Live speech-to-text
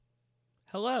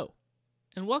Hello,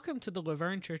 and welcome to the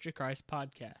Laverne Church of Christ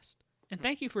podcast, and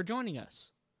thank you for joining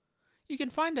us. You can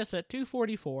find us at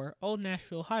 244 Old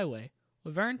Nashville Highway,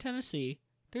 Laverne, Tennessee,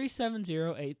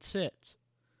 37086.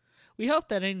 We hope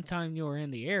that anytime you are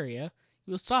in the area,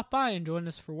 you will stop by and join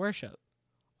us for worship.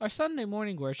 Our Sunday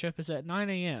morning worship is at 9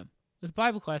 a.m., with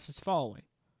Bible classes following.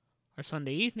 Our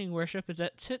Sunday evening worship is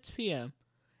at 6 p.m.,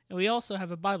 and we also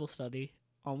have a Bible study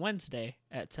on Wednesday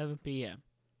at 7 p.m.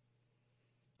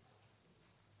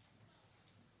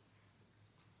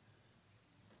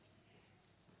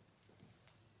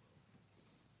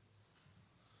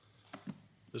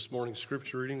 This morning's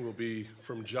scripture reading will be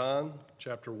from John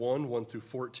chapter 1, 1 through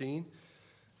 14.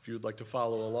 If you would like to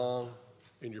follow along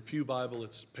in your pew Bible,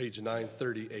 it's page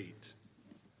 938.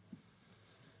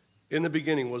 In the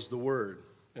beginning was the Word,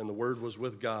 and the Word was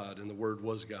with God, and the Word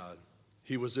was God.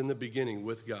 He was in the beginning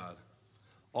with God.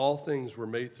 All things were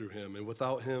made through him, and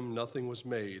without him nothing was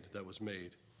made that was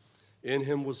made. In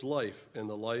him was life, and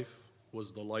the life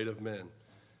was the light of men.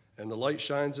 And the light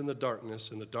shines in the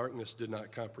darkness, and the darkness did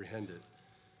not comprehend it.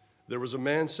 There was a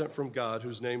man sent from God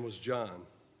whose name was John.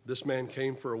 This man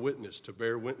came for a witness, to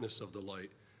bear witness of the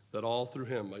light, that all through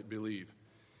him might believe.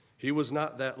 He was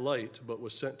not that light, but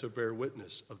was sent to bear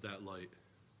witness of that light.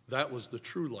 That was the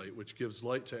true light, which gives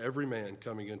light to every man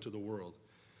coming into the world.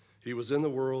 He was in the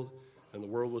world, and the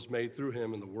world was made through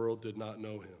him, and the world did not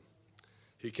know him.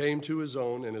 He came to his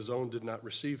own, and his own did not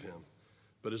receive him.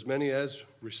 But as many as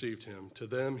received him, to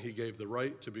them he gave the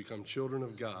right to become children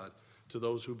of God, to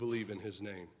those who believe in his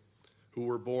name, who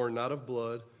were born not of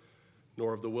blood,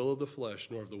 nor of the will of the flesh,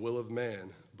 nor of the will of man,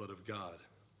 but of God.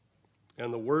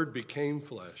 And the Word became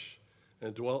flesh,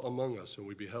 and dwelt among us, and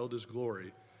we beheld his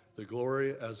glory, the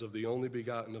glory as of the only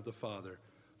begotten of the Father,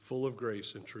 full of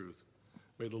grace and truth.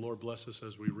 May the Lord bless us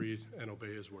as we read and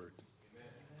obey his word.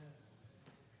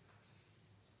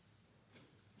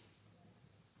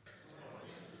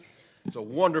 It's a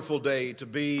wonderful day to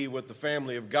be with the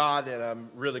family of God, and I'm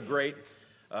really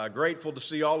grateful to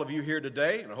see all of you here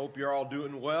today, and I hope you're all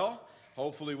doing well.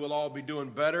 Hopefully we'll all be doing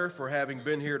better for having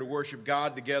been here to worship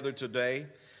God together today.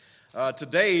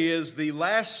 Today is the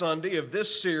last Sunday of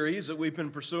this series that we've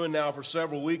been pursuing now for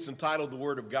several weeks, entitled The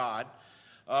Word of God,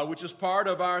 which is part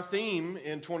of our theme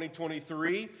in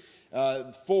 2023,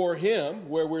 For Him,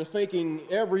 where we're thinking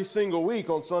every single week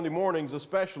on Sunday mornings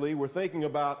especially, we're thinking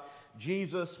about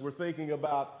Jesus, we're thinking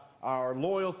about our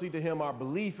loyalty to him, our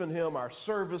belief in him, our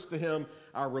service to him,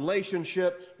 our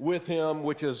relationship with him,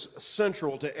 which is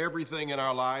central to everything in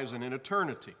our lives and in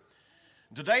eternity.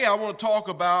 Today I want to talk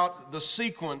about the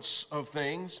sequence of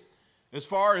things as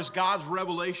far as God's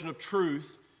revelation of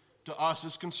truth to us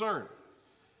is concerned.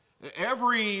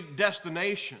 Every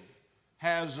destination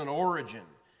has an origin,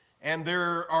 and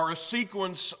there are a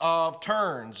sequence of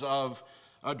turns, of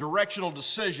directional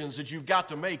decisions that you've got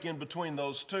to make in between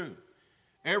those two.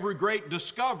 Every great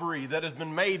discovery that has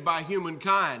been made by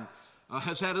humankind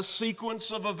has had a sequence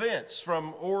of events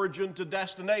from origin to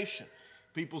destination.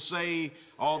 People say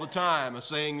all the time, a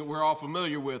saying that we're all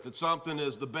familiar with, that something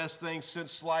is the best thing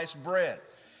since sliced bread.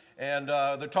 And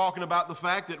they're talking about the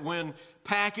fact that when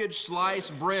packaged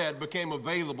sliced bread became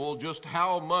available, just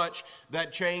how much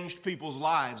that changed people's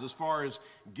lives as far as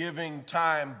giving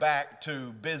time back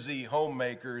to busy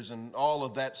homemakers and all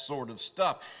of that sort of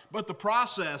stuff. But the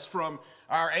process from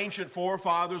our ancient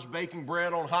forefathers baking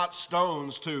bread on hot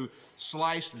stones to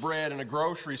sliced bread in a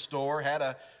grocery store had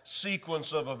a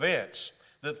sequence of events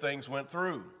that things went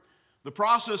through. The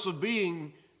process of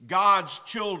being God's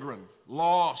children,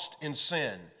 lost in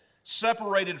sin,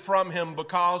 separated from him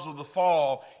because of the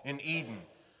fall in Eden.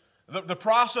 The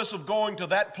process of going to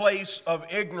that place of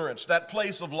ignorance, that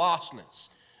place of lostness,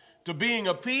 to being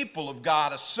a people of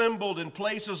God assembled in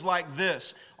places like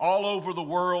this all over the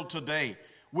world today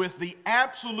with the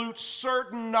absolute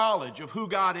certain knowledge of who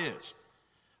God is,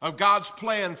 of God's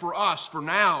plan for us for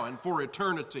now and for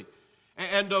eternity,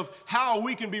 and of how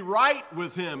we can be right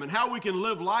with him and how we can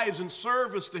live lives in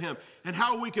service to him and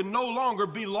how we can no longer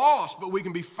be lost, but we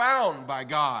can be found by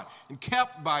God and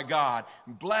kept by God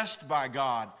and blessed by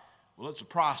God. Well, it's a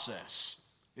process.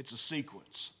 It's a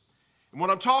sequence. And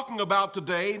what I'm talking about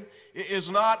today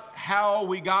is not how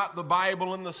we got the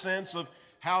Bible in the sense of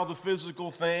how the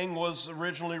physical thing was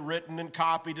originally written and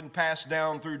copied and passed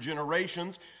down through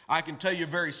generations. I can tell you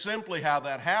very simply how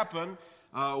that happened.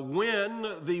 When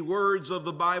the words of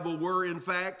the Bible were, in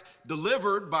fact,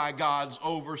 delivered by God's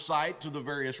oversight to the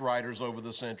various writers over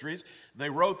the centuries, they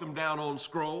wrote them down on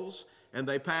scrolls, and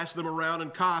they passed them around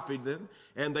and copied them,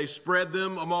 and they spread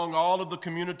them among all of the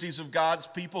communities of God's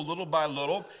people little by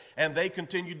little, and they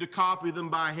continued to copy them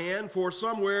by hand for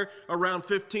somewhere around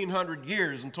 1,500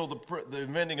 years until the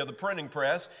inventing of the printing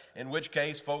press, in which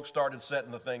case folks started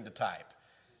setting the thing to type.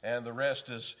 And the rest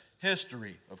is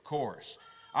history, of course.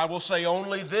 I will say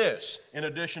only this in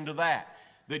addition to that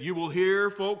you will hear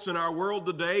folks in our world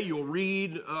today, you'll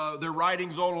read their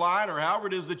writings online or however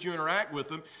it is that you interact with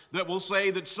them, that will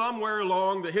say that somewhere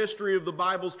along the history of the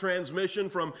Bible's transmission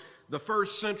from the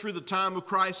first century, the time of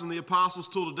Christ and the apostles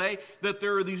till today, that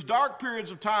there are these dark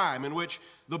periods of time in which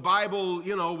the Bible,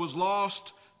 was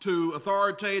lost to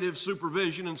authoritative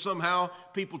supervision, and somehow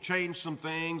people changed some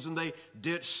things and they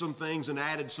ditched some things and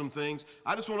added some things.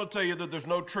 I just want to tell you that there's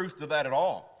no truth to that at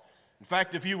all. In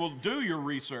fact, if you will do your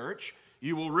research,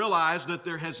 you will realize that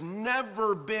there has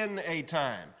never been a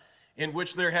time in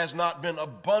which there has not been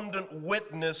abundant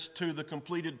witness to the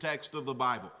completed text of the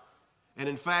Bible. And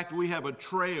in fact, we have a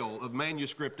trail of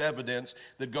manuscript evidence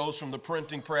that goes from the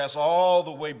printing press all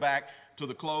the way back to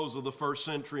the close of the first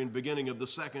century and beginning of the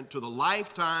second, to the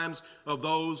lifetimes of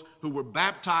those who were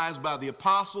baptized by the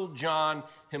Apostle John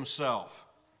himself.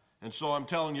 And so I'm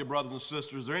telling you, brothers and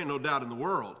sisters, there ain't no doubt in the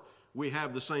world we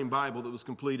have the same Bible that was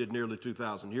completed nearly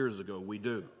 2,000 years ago. We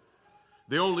do.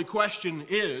 The only question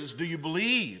is, do you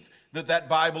believe that that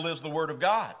Bible is the Word of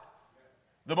God?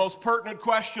 The most pertinent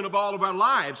question of all of our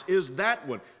lives is that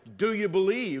one. Do you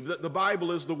believe that the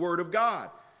Bible is the Word of God?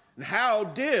 And how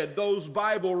did those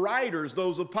Bible writers,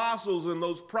 those apostles and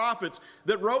those prophets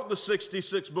that wrote the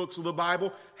 66 books of the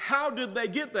Bible, how did they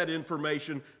get that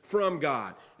information from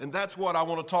God? And that's what I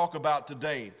want to talk about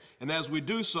today. And as we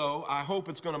do so, I hope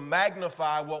it's going to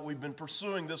magnify what we've been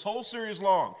pursuing this whole series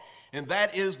long. And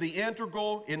that is the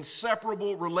integral,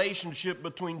 inseparable relationship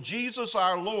between Jesus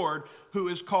our Lord, who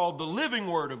is called the living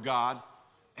Word of God,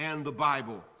 and the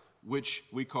Bible, which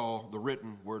we call the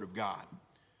written Word of God.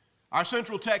 Our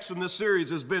central text in this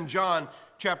series has been John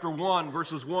chapter 1,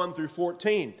 verses 1 through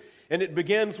 14. And it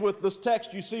begins with this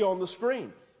text you see on the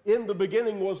screen. In the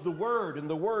beginning was the Word, and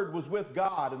the Word was with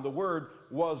God, and the Word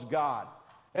was God.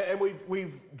 And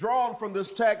we've drawn from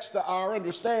this text our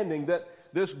understanding that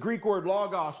this Greek word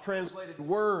logos, translated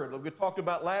word, that we talked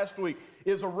about last week,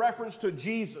 is a reference to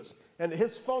Jesus and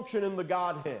his function in the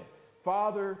Godhead.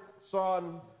 Father,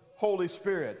 Son, Holy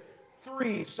Spirit.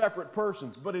 Three separate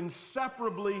persons, but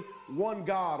inseparably one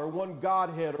God or one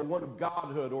Godhead or one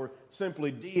Godhood or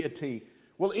simply deity.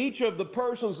 Well, each of the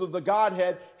persons of the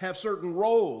Godhead have certain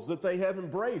roles that they have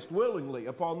embraced willingly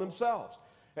upon themselves.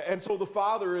 And so the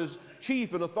Father is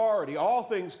chief in authority. All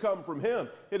things come from him.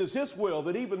 It is his will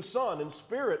that even Son and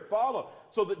Spirit follow.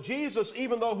 So that Jesus,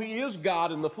 even though he is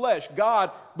God in the flesh, God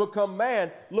become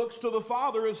man, looks to the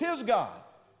Father as his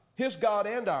God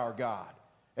and our God.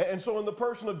 And so in the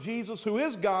person of Jesus, who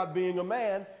is God being a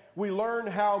man, we learn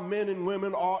how men and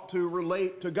women ought to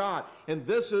relate to God. And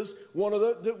this is one of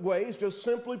the ways, just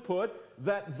simply put,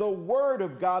 that the Word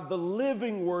of God, the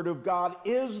living Word of God,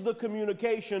 is the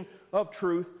communication of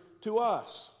truth to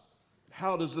us.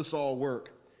 How does this all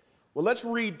work? Well, let's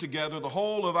read together the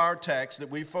whole of our text that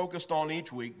we focused on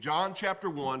each week, John chapter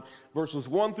 1, verses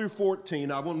 1 through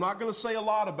 14. I'm not going to say a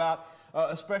lot about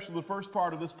especially the first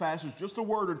part of this passage, just a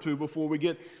word or two before we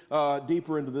get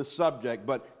deeper into this subject.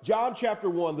 But John chapter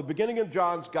 1, the beginning of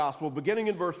John's gospel, beginning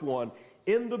in verse 1,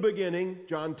 in the beginning,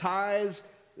 John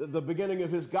ties the beginning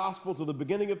of his gospel to the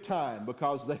beginning of time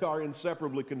because they are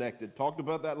inseparably connected. Talked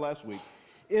about that last week.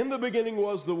 In the beginning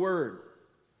was the Word,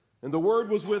 and the Word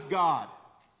was with God,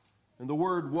 and the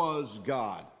Word was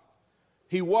God.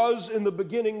 He was in the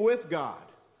beginning with God.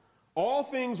 All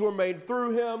things were made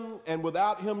through him, and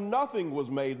without him nothing was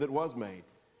made that was made.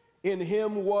 In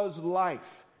him was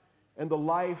life, and the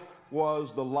life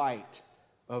was the light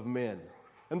of men.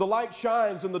 And the light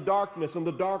shines in the darkness, and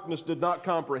the darkness did not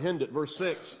comprehend it. Verse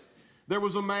 6, there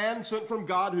was a man sent from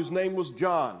God whose name was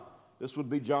John. This would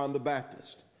be John the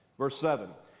Baptist. Verse 7,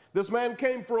 this man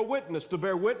came for a witness, to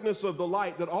bear witness of the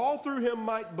light, that all through him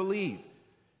might believe.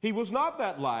 He was not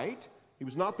that light. He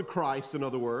was not the Christ, in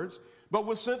other words, but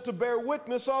was sent to bear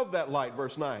witness of that light.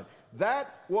 Verse 9,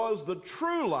 that was the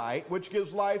true light which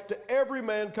gives life to every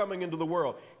man coming into the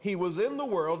world. He was in the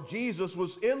world, Jesus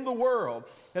was in the world,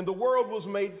 and the world was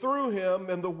made through him,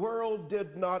 and the world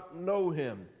did not know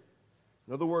him.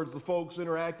 In other words, the folks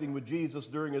interacting with Jesus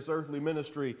during his earthly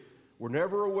ministry were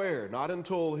never aware, not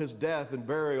until his death and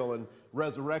burial and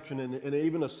resurrection and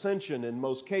even ascension in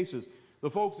most cases. The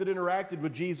folks that interacted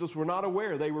with Jesus were not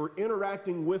aware. They were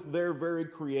interacting with their very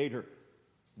Creator,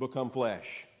 become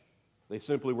flesh. They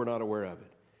simply were not aware of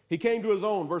it. He came to his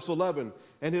own, verse 11,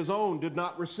 and his own did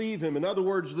not receive him. In other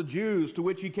words, the Jews, to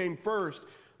which he came first,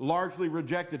 largely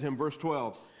rejected him, verse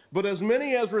 12. But as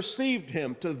many as received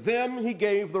him, to them he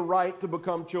gave the right to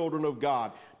become children of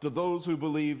God, to those who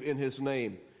believe in his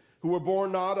name, who were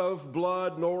born not of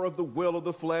blood, nor of the will of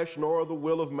the flesh, nor of the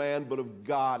will of man, but of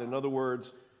God. In other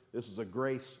words, this is a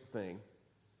grace thing.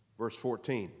 Verse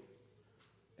 14.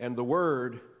 And the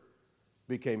Word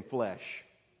became flesh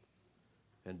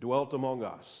and dwelt among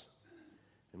us,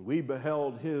 and we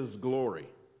beheld his glory,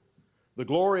 the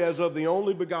glory as of the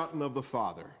only begotten of the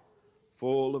Father,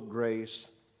 full of grace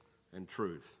and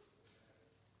truth.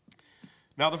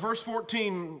 Now, the first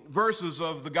 14 verses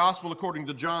of the Gospel according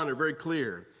to John are very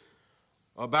clear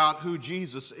about who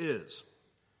Jesus is.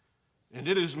 And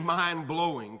it is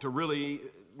mind-blowing to really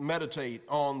meditate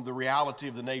on the reality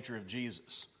of the nature of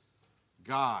Jesus.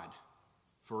 God,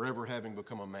 forever having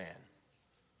become a man.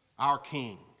 Our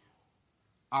King,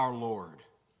 our Lord.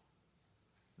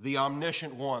 The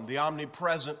omniscient one, the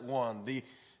omnipresent one,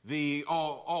 the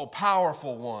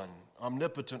all-powerful one,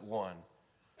 omnipotent one.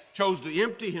 Chose to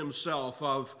empty himself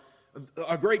of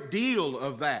a great deal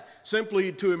of that,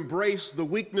 simply to embrace the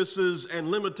weaknesses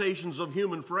and limitations of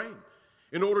human frame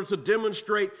in order to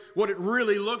demonstrate what it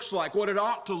really looks like, what it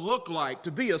ought to look like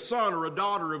to be a son or a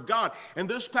daughter of God. And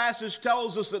this passage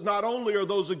tells us that not only are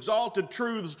those exalted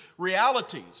truths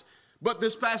realities, but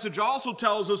this passage also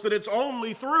tells us that it's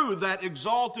only through that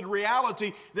exalted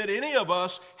reality that any of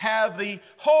us have the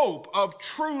hope of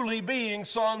truly being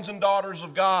sons and daughters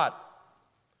of God.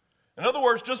 In other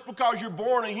words, just because you're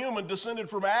born a human descended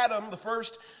from Adam, the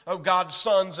first of God's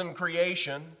sons in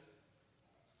creation,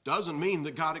 doesn't mean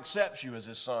that God accepts you as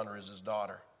his son or as his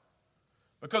daughter.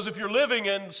 Because if you're living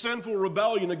in sinful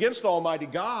rebellion against Almighty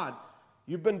God,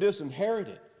 you've been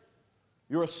disinherited.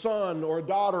 You're a son or a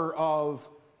daughter of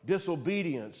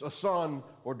disobedience, a son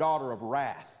or daughter of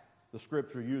wrath. The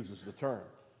Scripture uses the term.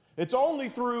 It's only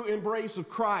through embrace of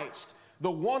Christ, the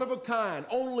one-of-a-kind,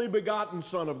 only begotten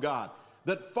Son of God,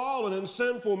 that fallen and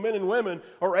sinful men and women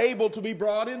are able to be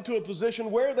brought into a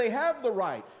position where they have the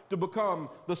right to become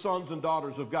the sons and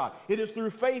daughters of God. It is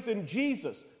through faith in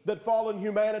Jesus that fallen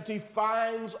humanity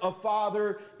finds a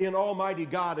Father in Almighty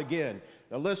God again.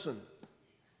 Now listen,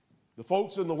 the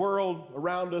folks in the world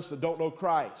around us that don't know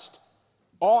Christ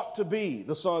ought to be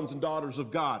the sons and daughters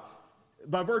of God.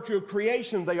 By virtue of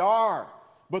creation, they are,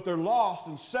 but they're lost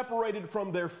and separated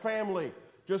from their family,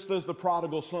 just as the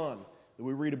prodigal son that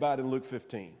we read about in Luke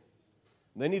 15.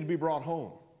 They need to be brought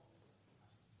home.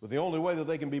 But the only way that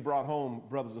they can be brought home,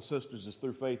 brothers and sisters, is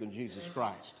through faith in Jesus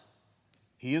Christ.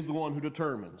 He is the one who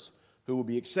determines who will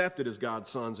be accepted as God's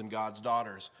sons and God's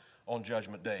daughters on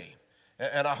Judgment Day.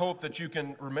 And I hope that you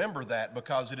can remember that,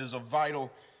 because it is a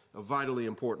vitally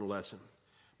important lesson.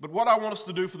 But what I want us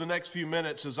to do for the next few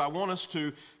minutes is I want us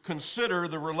to consider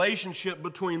the relationship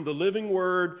between the living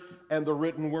Word and the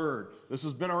written Word. This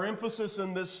has been our emphasis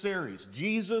in this series.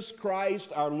 Jesus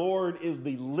Christ, our Lord, is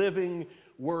the living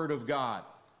Word of God.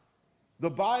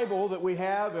 The Bible that we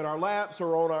have in our laps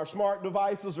or on our smart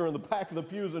devices or in the back of the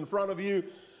pews in front of you,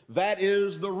 that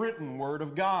is the written Word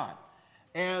of God.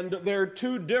 And they're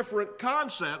two different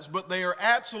concepts, but they are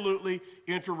absolutely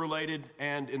interrelated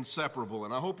and inseparable.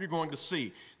 And I hope you're going to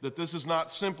see that this is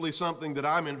not simply something that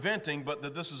I'm inventing, but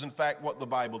that this is in fact what the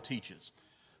Bible teaches.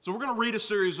 So we're going to read a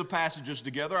series of passages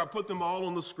together. I put them all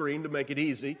on the screen to make it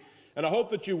easy. And I hope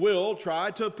that you will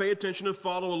try to pay attention and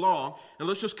follow along. And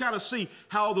let's just kind of see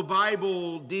how the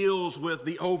Bible deals with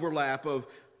the overlap of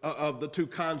the two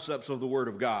concepts of the Word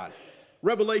of God.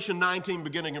 Revelation 19,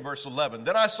 beginning in verse 11.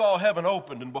 Then I saw heaven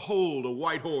opened, and behold, a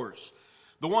white horse.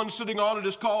 The one sitting on it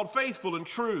is called Faithful and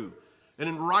True, and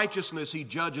in righteousness he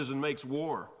judges and makes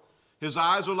war. His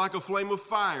eyes are like a flame of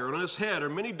fire, and on his head are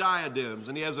many diadems,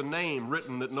 and he has a name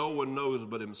written that no one knows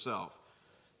but himself.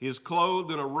 He is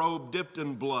clothed in a robe dipped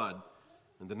in blood,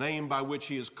 and the name by which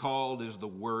he is called is the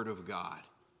Word of God.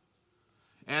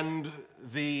 And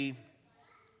the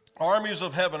armies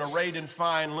of heaven, arrayed in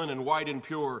fine linen, white and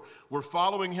pure, were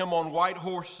following him on white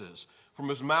horses. From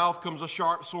his mouth comes a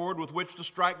sharp sword with which to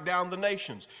strike down the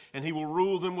nations, and he will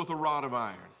rule them with a rod of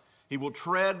iron. He will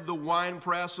tread the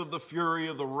winepress of the fury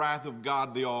of the wrath of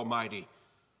God the Almighty.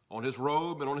 On his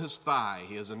robe and on his thigh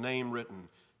he has a name written,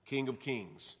 King of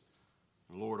Kings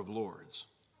and Lord of Lords.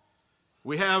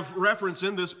 We have reference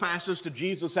in this passage to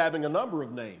Jesus having a number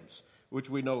of names, which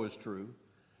we know is true.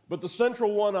 But the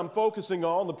central one I'm focusing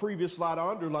on, the previous slide I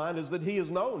underlined, is that he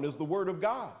is known as the Word of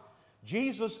God.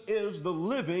 Jesus is the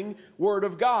living Word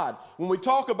of God. When we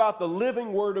talk about the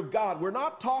living Word of God, we're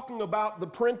not talking about the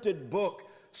printed book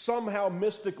somehow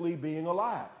mystically being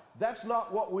alive. That's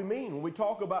not what we mean when we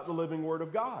talk about the living Word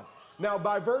of God. Now,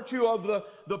 by virtue of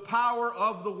the power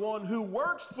of the one who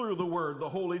works through the Word, the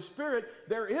Holy Spirit,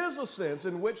 there is a sense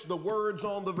in which the words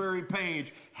on the very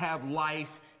page have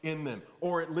life in them,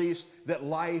 or at least that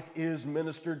life is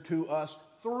ministered to us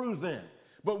through them.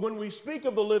 But when we speak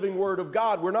of the living Word of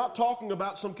God, we're not talking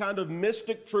about some kind of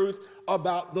mystic truth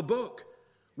about the book.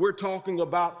 We're talking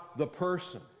about the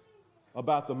person,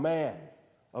 about the man,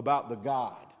 about the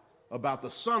God, about the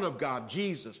Son of God,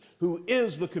 Jesus, who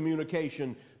is the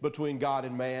communication between God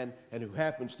and man, and who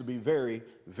happens to be very,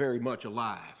 very much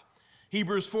alive.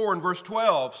 Hebrews 4 and verse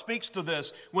 12 speaks to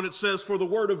this when it says, "For the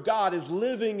Word of God is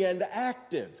living and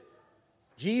active."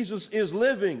 Jesus is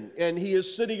living, and he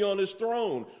is sitting on his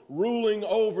throne, ruling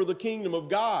over the kingdom of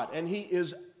God, and he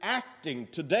is acting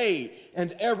today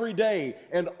and every day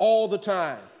and all the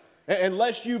time. And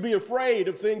lest you be afraid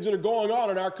of things that are going on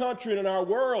in our country and in our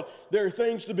world, there are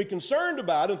things to be concerned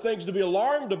about and things to be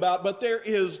alarmed about, but there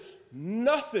is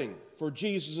nothing for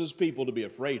Jesus' people to be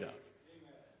afraid of.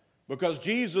 Because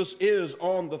Jesus is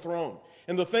on the throne.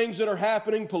 And the things that are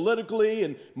happening politically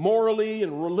and morally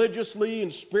and religiously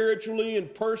and spiritually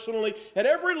and personally, at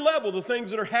every level, the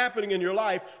things that are happening in your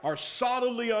life are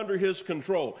solidly under his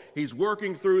control. He's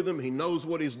working through them. He knows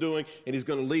what he's doing, and he's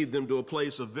going to lead them to a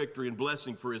place of victory and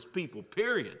blessing for his people,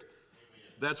 period.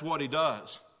 That's what he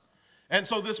does. And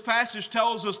so this passage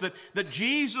tells us that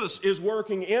Jesus is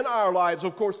working in our lives,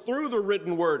 of course, through the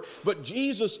written word, but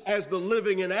Jesus as the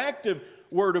living and active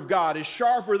Word of God is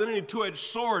sharper than any two-edged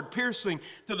sword, piercing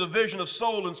to the division of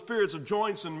soul and spirits, of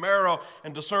joints and marrow,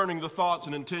 and discerning the thoughts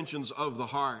and intentions of the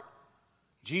heart.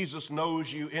 Jesus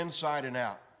knows you inside and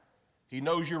out. He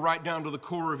knows you right down to the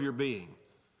core of your being.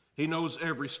 He knows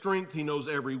every strength. He knows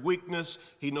every weakness.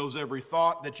 He knows every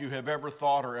thought that you have ever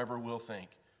thought or ever will think.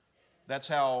 That's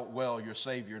how well your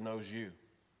Savior knows you.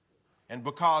 And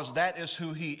because that is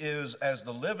who he is as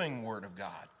the living Word of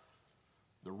God,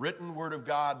 the written Word of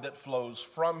God that flows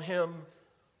from him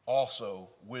also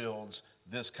wields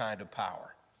this kind of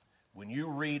power. When you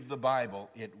read the Bible,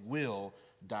 it will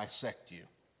dissect you.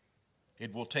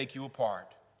 It will take you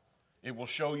apart. It will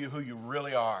show you who you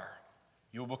really are.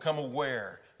 You'll become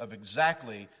aware of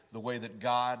exactly the way that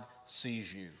God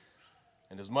sees you.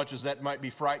 And as much as that might be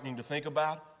frightening to think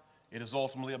about, it is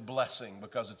ultimately a blessing,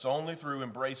 because it's only through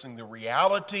embracing the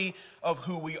reality of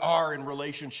who we are in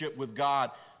relationship with God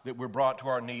that we're brought to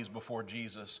our knees before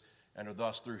Jesus, and are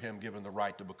thus through him given the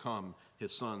right to become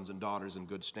his sons and daughters in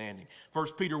good standing.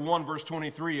 1 Peter 1 verse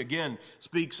 23 again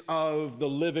speaks of the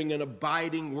living and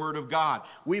abiding Word of God.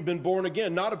 We've been born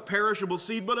again, not of perishable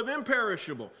seed, but of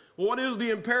imperishable. Well, what is the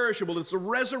imperishable? It's the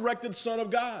resurrected Son of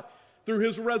God. Through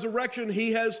his resurrection,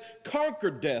 he has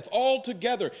conquered death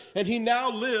altogether, and he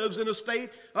now lives in a state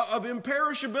of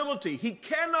imperishability. He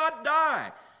cannot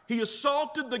die. He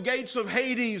assaulted the gates of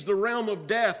Hades, the realm of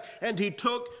death, and he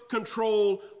took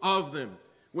control of them.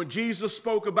 When Jesus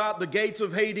spoke about the gates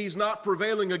of Hades not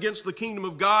prevailing against the kingdom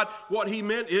of God, what he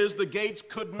meant is the gates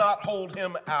could not hold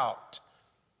him out.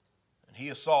 And he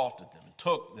assaulted them and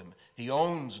took them. He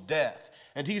owns death.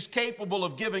 And he's capable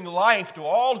of giving life to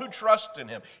all who trust in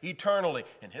him eternally.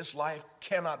 And his life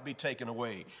cannot be taken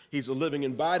away. He's a living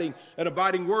and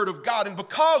abiding Word of God. And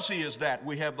because he is that,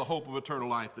 we have the hope of eternal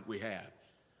life that we have.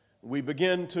 We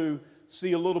begin to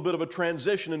see a little bit of a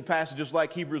transition in passages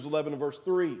like Hebrews 11 and verse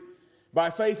 3.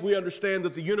 By faith, we understand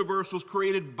that the universe was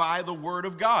created by the Word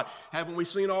of God. Haven't we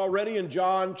seen already in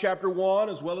John chapter 1,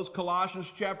 as well as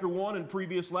Colossians chapter 1 in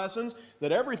previous lessons,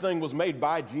 that everything was made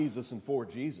by Jesus and for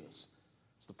Jesus?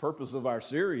 It's the purpose of our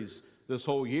series this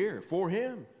whole year, for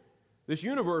him. This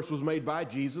universe was made by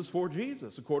Jesus for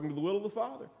Jesus, according to the will of the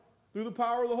Father, through the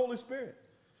power of the Holy Spirit.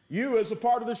 You, as a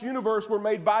part of this universe, were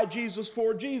made by Jesus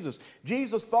for Jesus.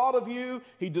 Jesus thought of you.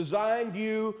 He designed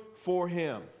you for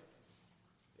him.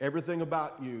 Everything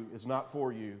about you is not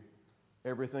for you.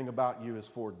 Everything about you is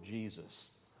for Jesus.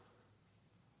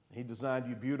 He designed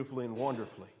you beautifully and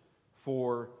wonderfully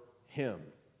for him,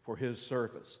 for his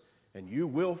service. And you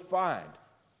will find,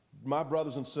 my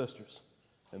brothers and sisters,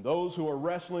 and those who are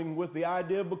wrestling with the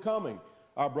idea of becoming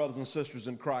our brothers and sisters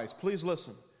in Christ, please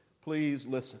listen. Please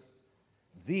listen.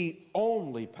 The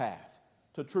only path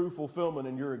to true fulfillment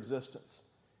in your existence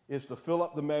is to fill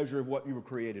up the measure of what you were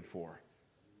created for.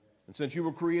 And since you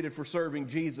were created for serving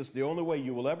Jesus, the only way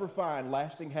you will ever find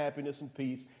lasting happiness and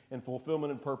peace and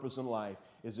fulfillment and purpose in life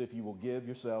is if you will give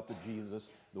yourself to Jesus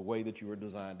the way that you were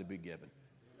designed to be given.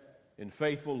 In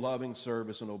faithful, loving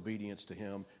service and obedience to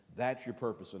him, that's your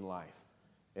purpose in life.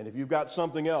 And if you've got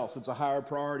something else that's a higher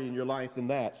priority in your life than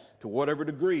that, to whatever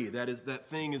degree that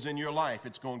thing is in your life,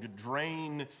 it's going to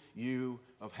drain you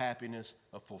of happiness,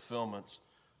 of fulfillments,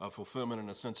 a fulfillment and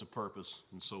a sense of purpose,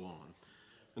 and so on.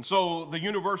 And so the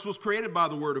universe was created by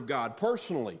the Word of God,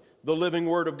 personally, the living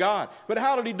Word of God. But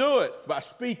how did he do it? By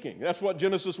speaking. That's what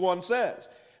Genesis 1 says.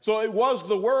 So it was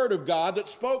the Word of God that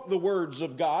spoke the words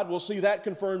of God. We'll see that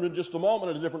confirmed in just a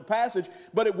moment in a different passage.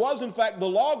 But it was, in fact, the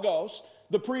Logos,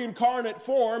 the pre-incarnate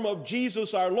form of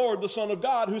Jesus our Lord, the Son of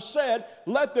God, who said,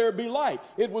 "Let there be light."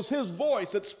 It was his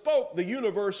voice that spoke the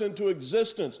universe into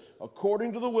existence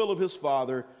according to the will of his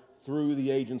Father through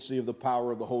the agency of the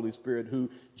power of the Holy Spirit, who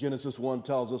Genesis 1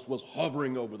 tells us was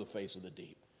hovering over the face of the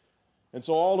deep. And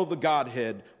so all of the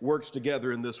Godhead works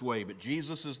together in this way, but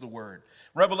Jesus is the Word.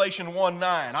 Revelation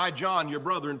 1:9, I, John, your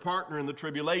brother and partner in the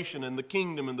tribulation and the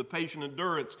kingdom and the patient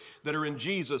endurance that are in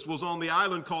Jesus, was on the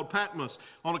island called Patmos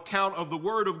on account of the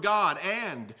Word of God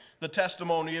and the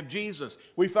testimony of Jesus.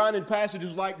 We find in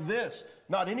passages like this,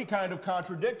 not any kind of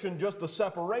contradiction, just a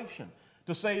separation,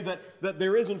 to say that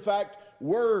there is in fact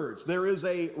words, there is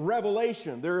a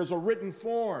revelation, there is a written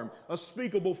form, a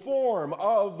speakable form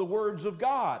of the words of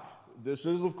God. This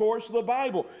is, of course, the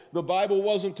Bible. The Bible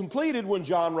wasn't completed when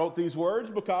John wrote these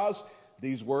words because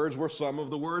these words were some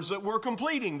of the words that were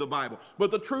completing the Bible.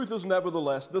 But the truth is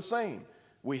nevertheless the same.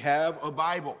 We have a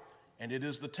Bible, and it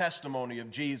is the testimony of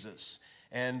Jesus.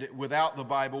 And without the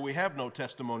Bible, we have no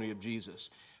testimony of Jesus.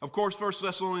 Of course, 1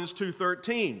 Thessalonians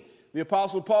 2:13, the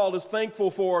Apostle Paul is thankful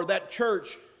for that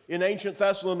church in ancient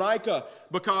Thessalonica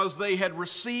because they had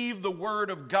received the Word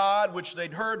of God, which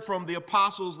they'd heard from the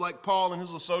apostles like Paul and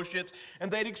his associates,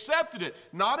 and they'd accepted it,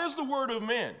 not as the word of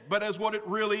men, but as what it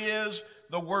really is,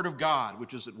 the Word of God,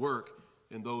 which is at work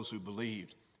in those who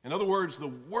believed. In other words,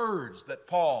 the words that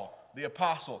Paul, the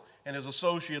apostle, and his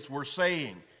associates were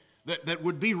saying that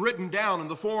would be written down in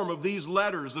the form of these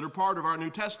letters that are part of our New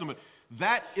Testament,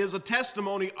 that is a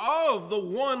testimony of the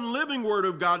one living Word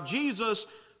of God, Jesus,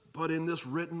 but in this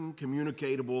written,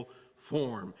 communicatable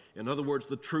form. In other words,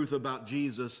 the truth about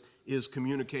Jesus is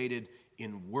communicated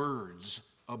in words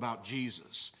about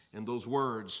Jesus. And those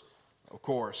words, of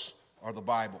course, are the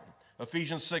Bible.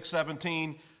 Ephesians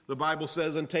 6:17, the Bible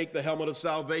says, "And take the helmet of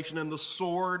salvation and the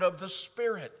sword of the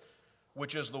Spirit,"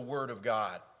 which is the Word of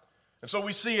God. And so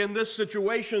we see in this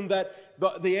situation that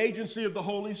the agency of the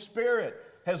Holy Spirit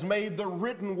has made the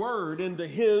written word into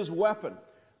his weapon.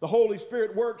 The Holy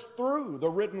Spirit works through the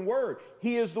written word.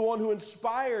 He is the one who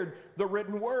inspired the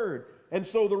written word. And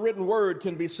so the written word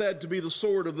can be said to be the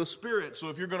sword of the Spirit. So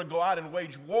if you're going to go out and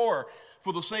wage war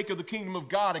for the sake of the kingdom of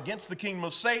God against the kingdom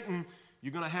of Satan,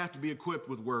 you're going to have to be equipped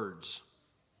with words.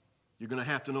 You're going to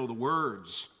have to know the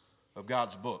words of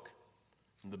God's book.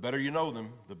 And the better you know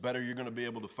them, the better you're going to be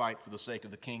able to fight for the sake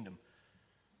of the kingdom.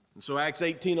 And so Acts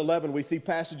 18:11, we see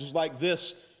passages like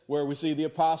this where we see the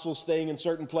apostles staying in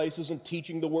certain places and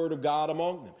teaching the Word of God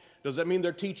among them. Does that mean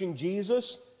they're teaching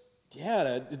Jesus?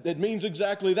 Yeah, it means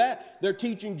exactly that. They're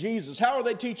teaching Jesus. How are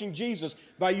they teaching Jesus?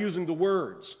 By using the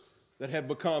words that have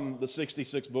become the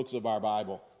 66 books of our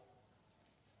Bible.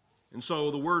 And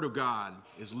so the Word of God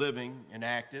is living and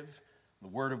active. The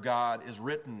Word of God is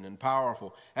written and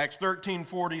powerful. Acts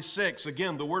 13:46,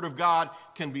 again, the Word of God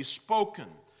can be spoken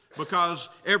because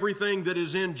everything that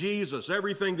is in Jesus,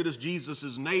 everything that is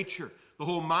Jesus' nature, the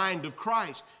whole mind of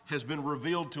Christ has been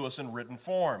revealed to us in written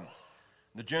form.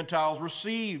 The Gentiles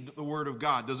received the Word of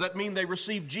God. Does that mean they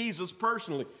received Jesus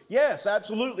personally? Yes,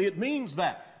 absolutely. It means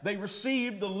that. They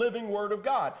received the living Word of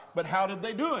God. But how did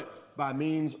they do it? By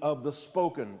means of the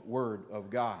spoken Word of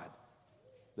God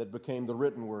that became the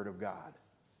written Word of God.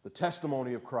 The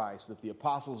testimony of Christ that the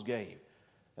apostles gave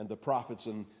and the prophets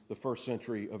in the first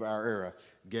century of our era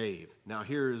gave. Now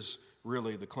here's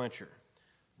really the clincher.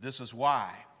 This is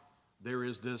why there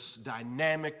is this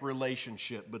dynamic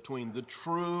relationship between the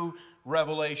true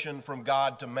revelation from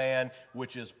God to man,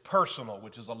 which is personal,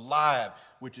 which is alive,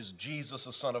 which is Jesus,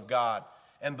 the Son of God,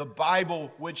 and the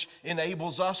Bible, which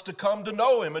enables us to come to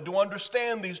know Him and to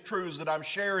understand these truths that I'm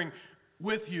sharing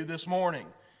with you this morning.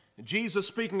 Jesus,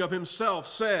 speaking of Himself,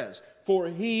 says, "For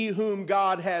He whom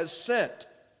God has sent,"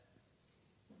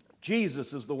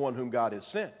 Jesus is the one whom God has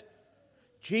sent.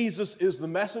 Jesus is the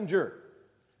messenger,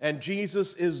 and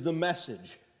Jesus is the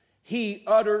message. He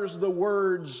utters the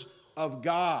words of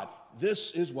God.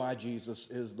 This is why Jesus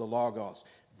is the Logos.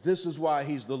 This is why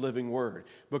He's the living Word,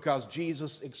 because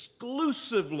Jesus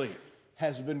exclusively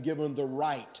has been given the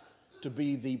right to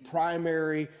be the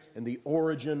primary and the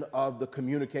origin of the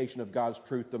communication of God's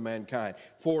truth to mankind.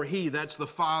 For He, that's the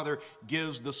Father,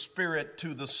 gives the Spirit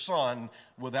to the Son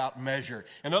without measure.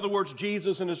 In other words,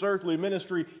 Jesus in His earthly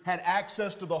ministry had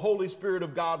access to the Holy Spirit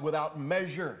of God without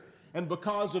measure. And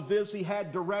because of this, He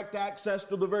had direct access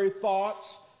to the very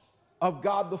thoughts of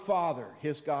God the Father,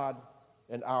 His God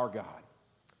and our God.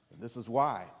 And This is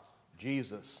why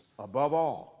Jesus, above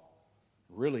all,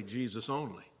 really Jesus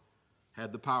only,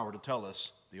 had the power to tell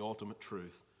us the ultimate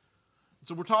truth.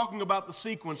 So we're talking about the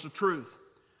sequence of truth.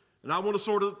 And I want to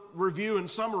sort of review and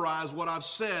summarize what I've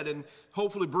said and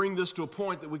hopefully bring this to a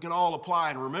point that we can all apply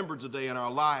and remember today in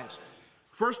our lives.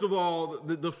 First of all,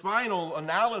 the final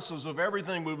analysis of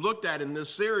everything we've looked at in this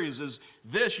series is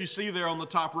this you see there on the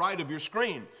top right of your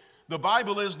screen. The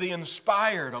Bible is the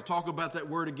inspired. I'll talk about that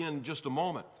word again in just a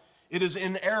moment. It is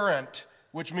inerrant,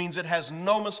 which means it has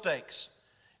no mistakes.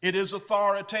 It is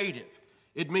authoritative.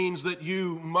 It means that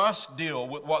you must deal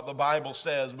with what the Bible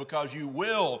says because you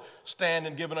will stand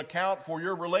and give an account for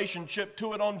your relationship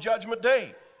to it on Judgment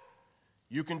Day.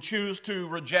 You can choose to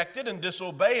reject it and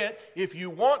disobey it if you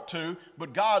want to,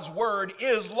 but God's word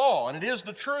is law, and it is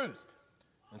the truth.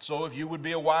 And so if you would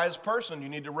be a wise person, you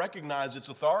need to recognize its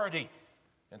authority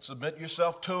and submit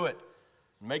yourself to it.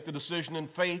 Make the decision in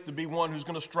faith to be one who's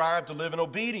going to strive to live in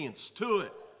obedience to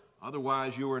it.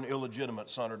 Otherwise, you are an illegitimate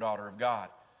son or daughter of God.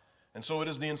 And so it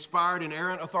is the inspired,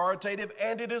 inerrant, authoritative,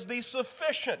 and it is the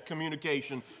sufficient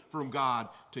communication from God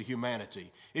to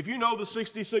humanity. If you know the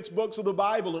 66 books of the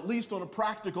Bible, at least on a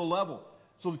practical level,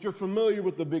 so that you're familiar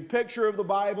with the big picture of the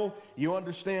Bible, you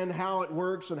understand how it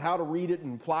works and how to read it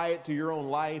and apply it to your own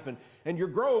life, and you're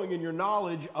growing in your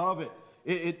knowledge of it.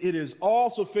 It is all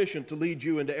sufficient to lead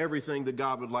you into everything that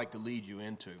God would like to lead you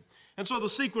into. And so the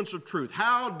sequence of truth.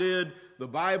 How did the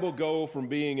Bible go from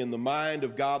being in the mind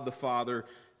of God the Father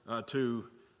to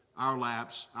our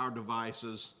laps, our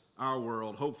devices, our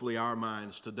world, hopefully our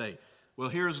minds today? Well,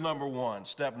 here's number one,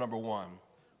 step number one.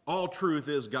 All truth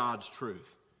is God's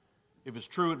truth. If it's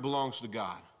true, it belongs to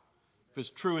God. If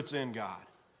it's true, it's in God.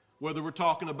 Whether we're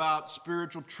talking about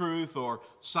spiritual truth or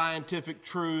scientific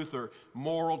truth or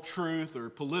moral truth or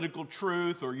political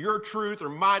truth or your truth or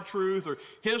my truth or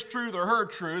his truth or her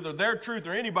truth or their truth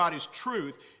or anybody's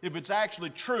truth, if it's actually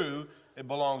true, it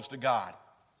belongs to God.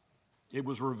 It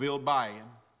was revealed by him.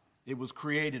 It was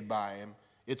created by him.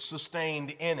 It's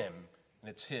sustained in him, and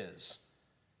it's his.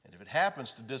 And if it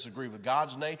happens to disagree with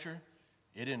God's nature,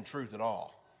 it isn't truth at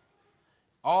all.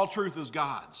 All truth is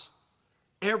God's.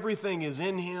 Everything is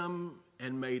in him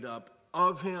and made up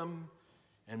of him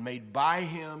and made by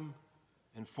him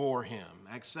and for him.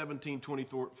 Acts 17,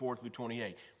 24 through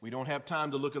 28. We don't have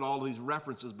time to look at all of these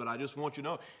references, but I just want you to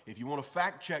know, if you want to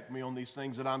fact check me on these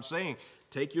things that I'm saying,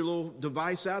 take your little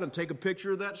device out and take a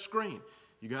picture of that screen.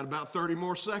 You got about 30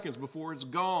 more seconds before it's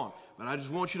gone. But I just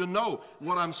want you to know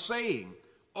what I'm saying.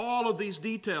 All of these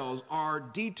details are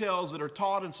details that are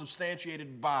taught and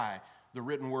substantiated by the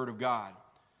written word of God.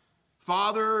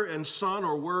 Father and Son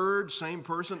or Word, same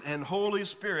person, and Holy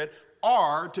Spirit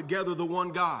are together the one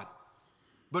God.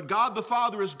 But God the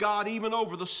Father is God even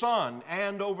over the Son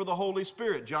and over the Holy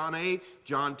Spirit. John 8,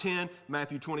 John 10,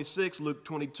 Matthew 26, Luke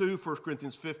 22, 1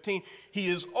 Corinthians 15. He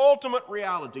is ultimate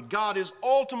reality. God is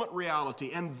ultimate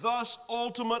reality and thus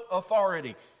ultimate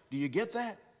authority. Do you get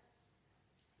that?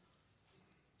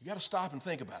 You got to stop and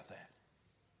think about that.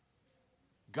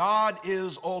 God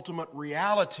is ultimate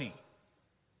reality.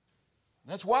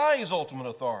 That's why he's ultimate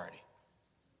authority.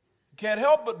 He can't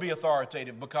help but be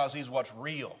authoritative because he's what's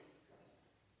real.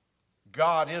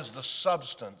 God is the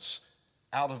substance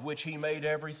out of which he made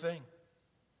everything.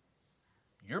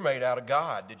 You're made out of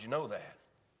God. Did you know that?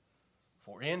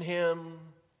 For in him,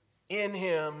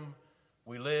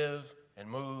 we live and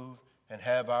move and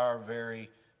have our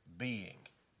very being,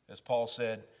 as Paul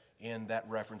said in that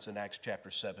reference in Acts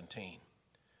chapter 17.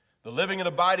 The living and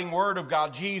abiding Word of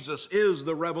God, Jesus, is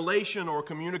the revelation or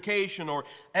communication or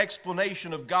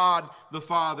explanation of God the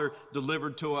Father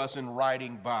delivered to us in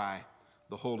writing by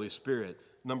the Holy Spirit.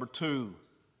 Number two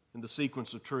in the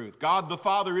sequence of truth. God the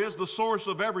Father is the source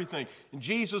of everything. And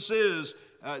Jesus is,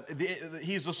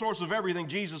 he's the source of everything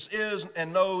Jesus is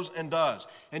and knows and does.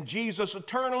 And Jesus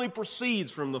eternally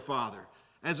proceeds from the Father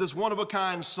as his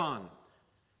one-of-a-kind Son.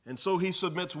 And so he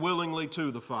submits willingly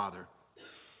to the Father.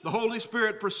 The Holy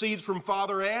Spirit proceeds from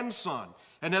Father and Son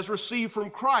and has received from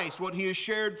Christ what he has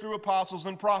shared through apostles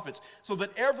and prophets, so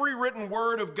that every written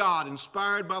word of God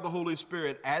inspired by the Holy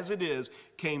Spirit as it is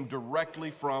came directly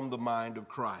from the mind of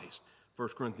Christ. 1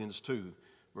 Corinthians 2,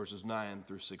 verses 9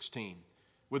 through 16.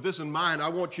 With this in mind, I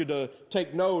want you to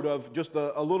take note of just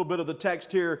a little bit of the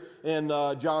text here in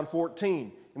John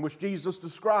 14. In which Jesus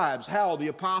describes how the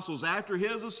apostles, after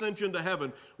his ascension to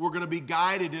heaven, were going to be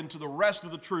guided into the rest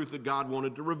of the truth that God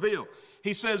wanted to reveal.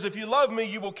 He says, if you love me,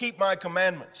 you will keep my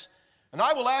commandments. And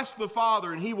I will ask the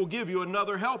Father, and he will give you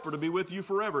another helper to be with you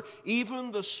forever,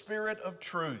 even the Spirit of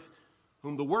truth,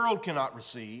 whom the world cannot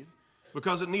receive,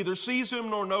 because it neither sees him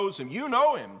nor knows him. You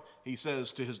know him, he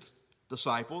says to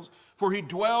disciples, for he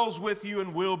dwells with you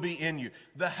and will be in you.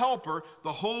 The Helper,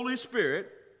 the Holy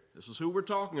Spirit, this is who we're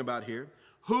talking about here,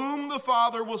 whom the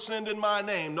Father will send in my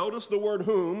name. Notice the word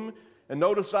whom, and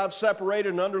notice I've separated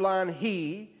and underlined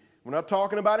he. We're not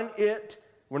talking about an it.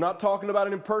 We're not talking about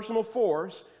an impersonal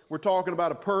force. We're talking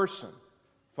about a person.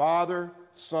 Father,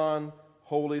 Son,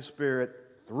 Holy Spirit,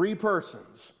 three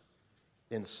persons,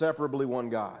 inseparably one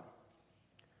God.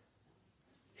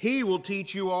 He will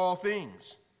teach you all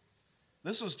things.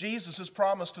 This is Jesus'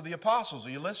 promise to the apostles.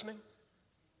 Are you listening?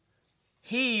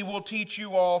 He will teach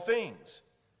you all things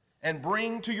and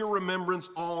bring to your remembrance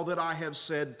all that I have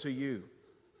said to you.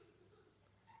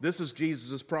 This is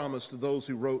Jesus' promise to those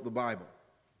who wrote the Bible,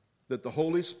 that the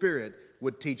Holy Spirit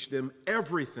would teach them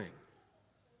everything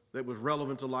that was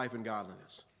relevant to life and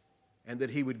godliness, and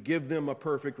that he would give them a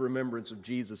perfect remembrance of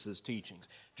Jesus' teachings.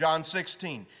 John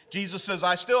 16, Jesus says,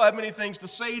 I still have many things to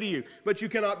say to you, but you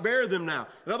cannot bear them now.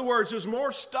 In other words, there's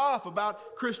more stuff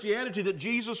about Christianity that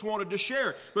Jesus wanted to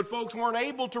share, but folks weren't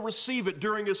able to receive it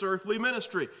during his earthly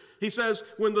ministry. He says,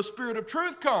 when the Spirit of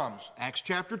truth comes, Acts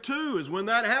chapter 2 is when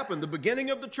that happened, the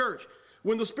beginning of the church.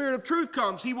 When the Spirit of truth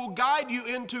comes, he will guide you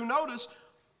into, notice,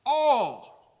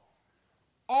 all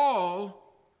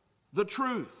the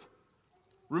truth.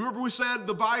 Remember we said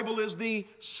the Bible is the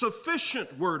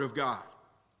sufficient Word of God.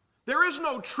 There is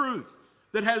no truth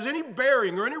that has any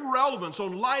bearing or any relevance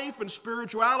on life and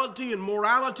spirituality and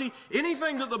morality,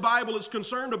 anything that the Bible is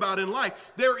concerned about in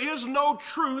life. There is no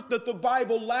truth that the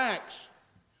Bible lacks.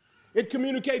 It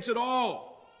communicates it all.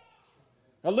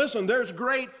 Now listen, there's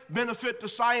great benefit to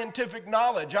scientific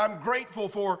knowledge. I'm grateful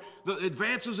for the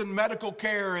advances in medical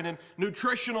care and in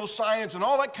nutritional science and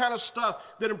all that kind of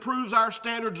stuff that improves our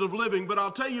standards of living. But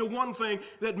I'll tell you one thing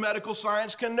that medical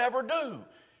science can never do.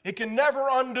 It can never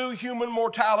undo human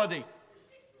mortality.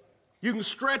 You can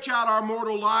stretch out our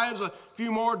mortal lives a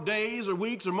few more days or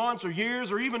weeks or months or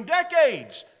years or even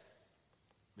decades,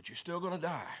 but you're still going to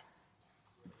die.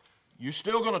 You're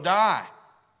still going to die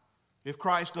if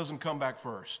Christ doesn't come back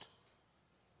first.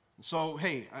 And so,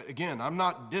 hey, again, I'm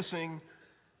not dissing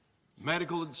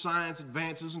medical and science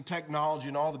advances and technology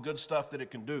and all the good stuff that it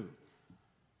can do.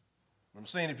 I'm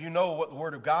saying if you know what the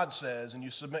Word of God says and you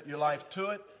submit your life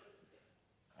to it,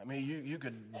 I mean, you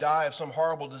could die of some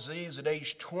horrible disease at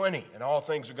age 20 and all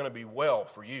things are going to be well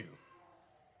for you.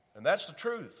 And that's the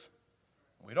truth.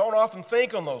 We don't often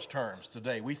think on those terms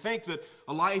today. We think that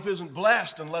a life isn't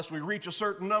blessed unless we reach a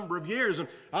certain number of years. And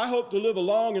I hope to live a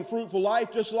long and fruitful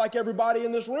life just like everybody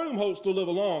in this room hopes to live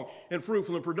a long and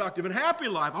fruitful and productive and happy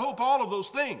life. I hope all of those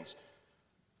things.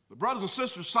 But brothers and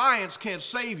sisters, science can't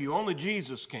save you. Only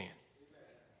Jesus can.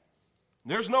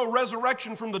 There's no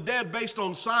resurrection from the dead based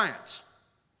on science.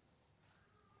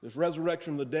 There's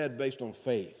resurrection from the dead based on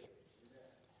faith.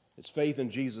 It's faith in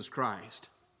Jesus Christ.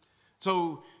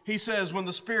 So he says, when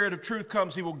the Spirit of truth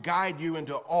comes, he will guide you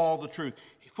into all the truth.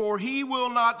 For he will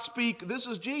not speak, this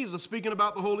is Jesus speaking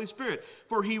about the Holy Spirit,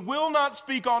 for he will not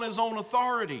speak on his own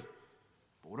authority.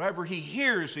 But whatever he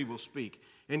hears, he will speak,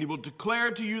 and he will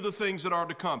declare to you the things that are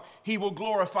to come. He will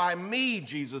glorify me,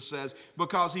 Jesus says,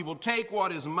 because he will take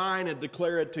what is mine and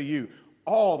declare it to you.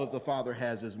 All that the Father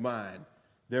has is mine.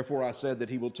 Therefore I said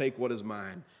that he will take what is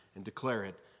mine and declare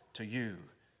it to you.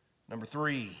 Number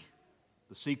 3.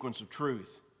 The sequence of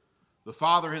truth. The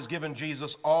Father has given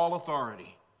Jesus all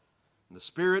authority. And the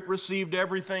Spirit received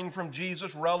everything from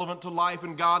Jesus relevant to life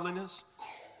and godliness,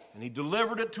 and he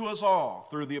delivered it to us all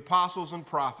through the apostles and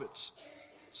prophets,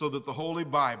 so that the Holy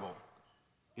Bible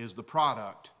is the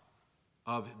product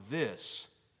of this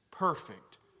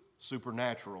perfect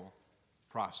supernatural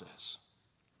process.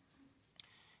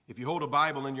 If you hold a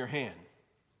Bible in your hand,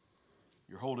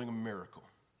 you're holding a miracle.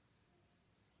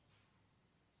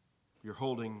 You're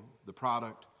holding the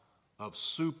product of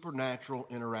supernatural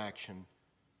interaction.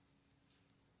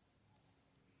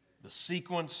 The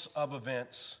sequence of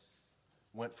events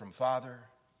went from Father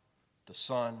to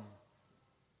Son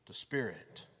to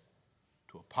Spirit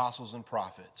to apostles and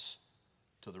prophets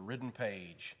to the written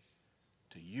page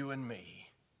to you and me.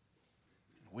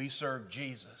 We serve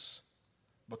Jesus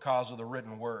because of the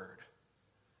written word.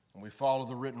 And we follow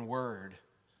the written word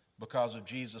because of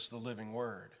Jesus, the living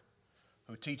word,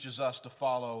 who teaches us to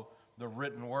follow the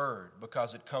written word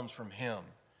because it comes from him,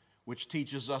 which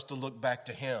teaches us to look back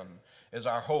to him as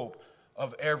our hope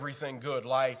of everything good,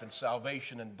 life and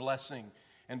salvation and blessing.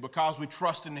 And because we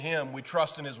trust in him, we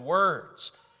trust in his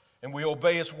words. And we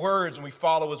obey His words and we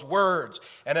follow His words.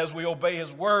 And as we obey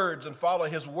His words and follow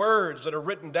His words that are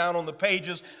written down on the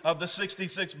pages of the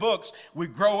 66 books, we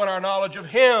grow in our knowledge of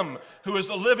Him who is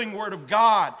the living Word of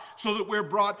God, so that we're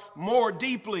brought more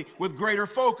deeply with greater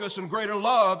focus and greater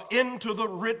love into the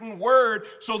written Word,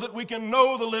 so that we can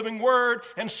know the living Word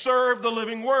and serve the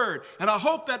living Word. And I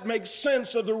hope that makes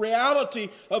sense of the reality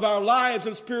of our lives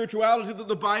and spirituality that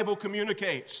the Bible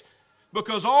communicates.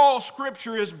 Because all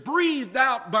Scripture is breathed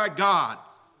out by God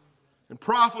and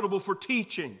profitable for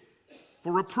teaching,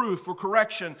 for reproof, for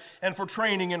correction, and for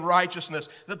training in righteousness,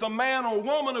 that the man or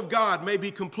woman of God may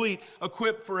be complete,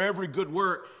 equipped for every good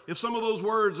work. If some of those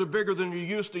words are bigger than you're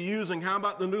used to using, how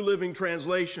about the New Living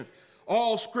Translation?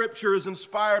 All Scripture is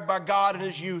inspired by God and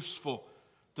is useful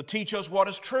to teach us what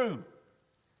is true,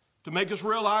 to make us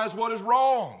realize what is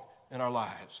wrong in our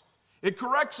lives. It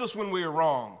corrects us when we are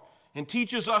wrong and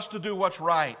teaches us to do what's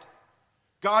right.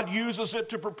 God uses it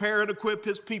to prepare and equip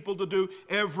His people to do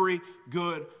every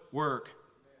good work.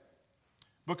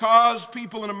 Because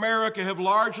people in America have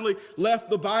largely left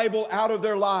the Bible out of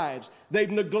their lives, they've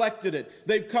neglected it.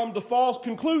 They've come to false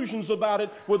conclusions about it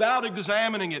without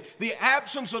examining it. The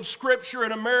absence of Scripture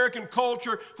in American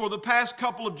culture for the past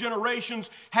couple of generations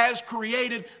has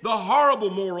created the horrible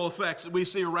moral effects that we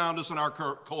see around us in our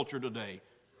culture today.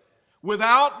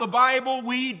 Without the Bible,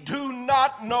 we do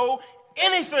not know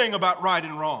anything about right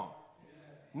and wrong.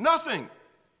 Nothing.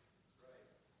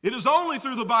 It is only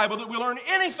through the Bible that we learn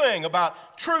anything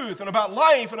about truth and about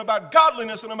life and about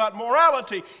godliness and about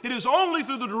morality. It is only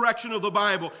through the direction of the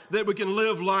Bible that we can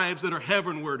live lives that are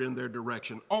heavenward in their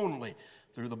direction. Only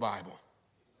through the Bible.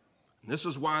 And this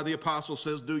is why the apostle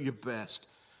says, do your best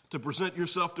to present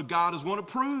yourself to God as one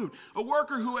approved, a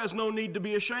worker who has no need to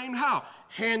be ashamed. How?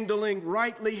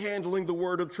 Rightly handling the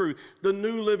word of truth. The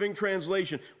New Living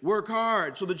Translation. Work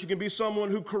hard so that you can be someone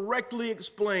who correctly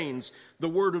explains the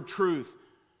word of truth,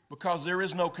 because there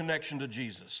is no connection to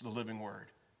Jesus, the living word,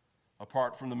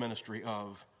 apart from the ministry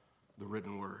of the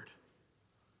written word.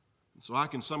 And so I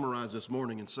can summarize this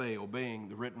morning and say obeying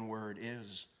the written word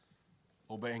is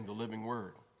obeying the living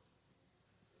word.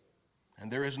 And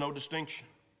there is no distinction.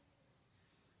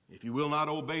 If you will not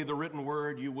obey the written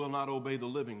word, you will not obey the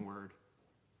living word.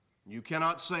 You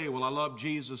cannot say, well, I love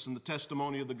Jesus and the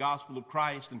testimony of the gospel of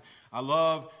Christ, and I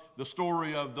love the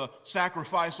story of the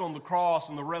sacrifice on the cross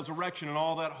and the resurrection and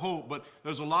all that hope, but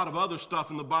there's a lot of other stuff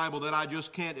in the Bible that I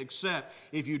just can't accept.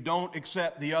 If you don't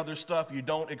accept the other stuff, you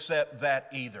don't accept that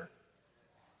either,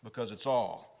 because it's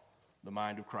all the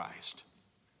mind of Christ.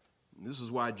 And this is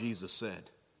why Jesus said,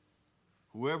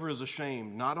 whoever is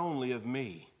ashamed not only of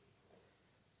me,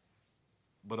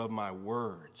 but of my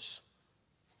words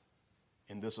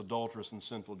in this adulterous and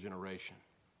sinful generation,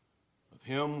 of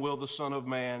him will the Son of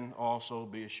Man also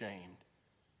be ashamed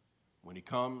when he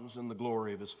comes in the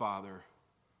glory of his Father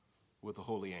with the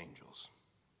holy angels.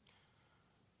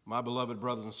 My beloved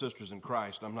brothers and sisters in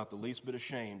Christ, I'm not the least bit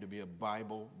ashamed to be a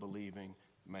Bible-believing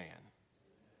man.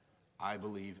 I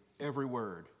believe every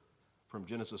word from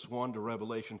Genesis 1 to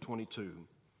Revelation 22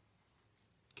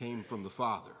 came from the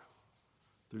Father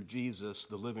through Jesus,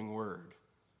 the living Word,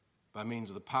 by means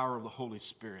of the power of the Holy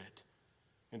Spirit,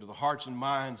 into the hearts and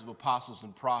minds of apostles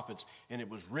and prophets, and it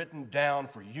was written down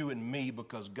for you and me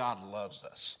because God loves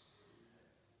us.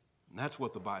 And that's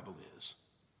what the Bible is.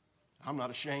 I'm not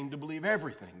ashamed to believe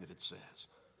everything that it says.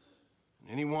 And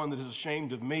anyone that is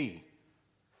ashamed of me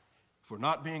for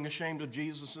not being ashamed of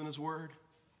Jesus and His Word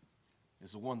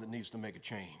is the one that needs to make a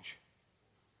change.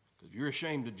 Because if you're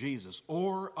ashamed of Jesus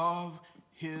or of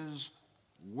His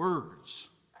words,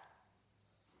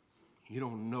 you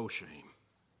don't know shame.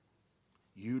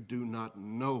 You do not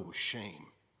know shame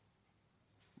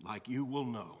like you will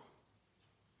know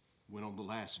when on the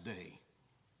last day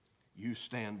you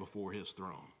stand before His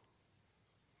throne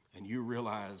and you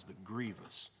realize the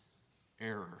grievous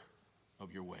error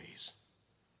of your ways.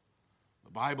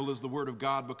 The Bible is the Word of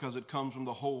God because it comes from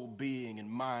the whole being and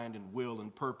mind and will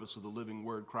and purpose of the living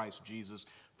Word, Christ Jesus,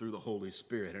 through the Holy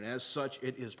Spirit. And as such,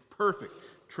 it is perfect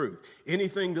truth.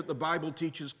 Anything that the Bible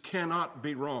teaches cannot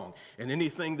be wrong, and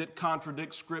anything that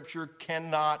contradicts Scripture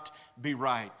cannot be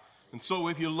right. And so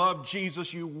if you love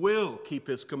Jesus, you will keep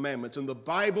His commandments, and the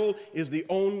Bible is the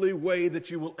only way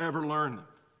that you will ever learn them.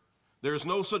 There is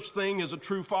no such thing as a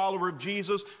true follower of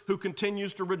Jesus who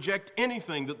continues to reject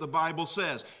anything that the Bible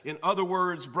says. In other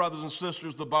words, brothers and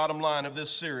sisters, the bottom line of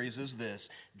this series is this: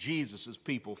 Jesus'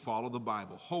 people follow the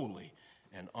Bible wholly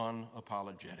and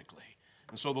unapologetically.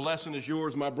 And so the lesson is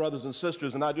yours, my brothers and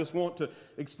sisters, and I just want to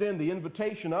extend the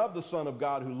invitation of the Son of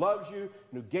God who loves you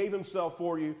and who gave Himself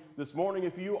for you this morning.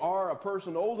 If you are a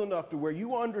person old enough to where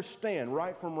you understand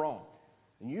right from wrong,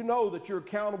 and you know that you're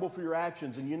accountable for your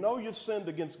actions, and you know you've sinned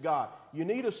against God, you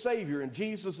need a Savior, and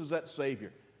Jesus is that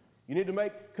Savior. You need to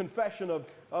make confession of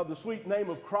the sweet name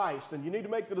of Christ, and you need to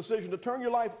make the decision to turn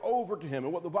your life over to Him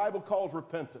in what the Bible calls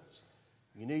repentance.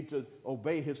 You need to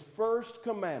obey His first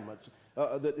commandments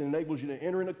that enables you to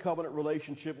enter in a covenant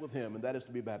relationship with Him, and that is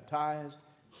to be baptized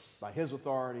by His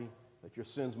authority, that your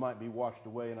sins might be washed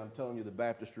away. And I'm telling you, the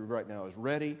baptistry right now is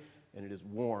ready, and it is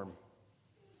warm.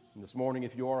 And this morning,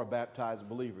 if you are a baptized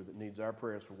believer that needs our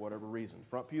prayers for whatever reason,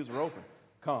 front pews are open.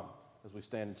 Come as we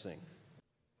stand and sing.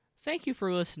 Thank you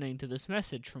for listening to this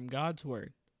message from God's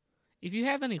Word. If you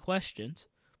have any questions,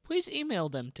 please email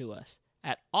them to us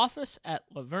at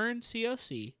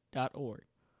office@lavergnecoc.org.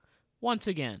 Once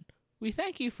again, we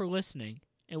thank you for listening,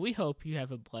 and we hope you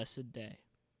have a blessed day.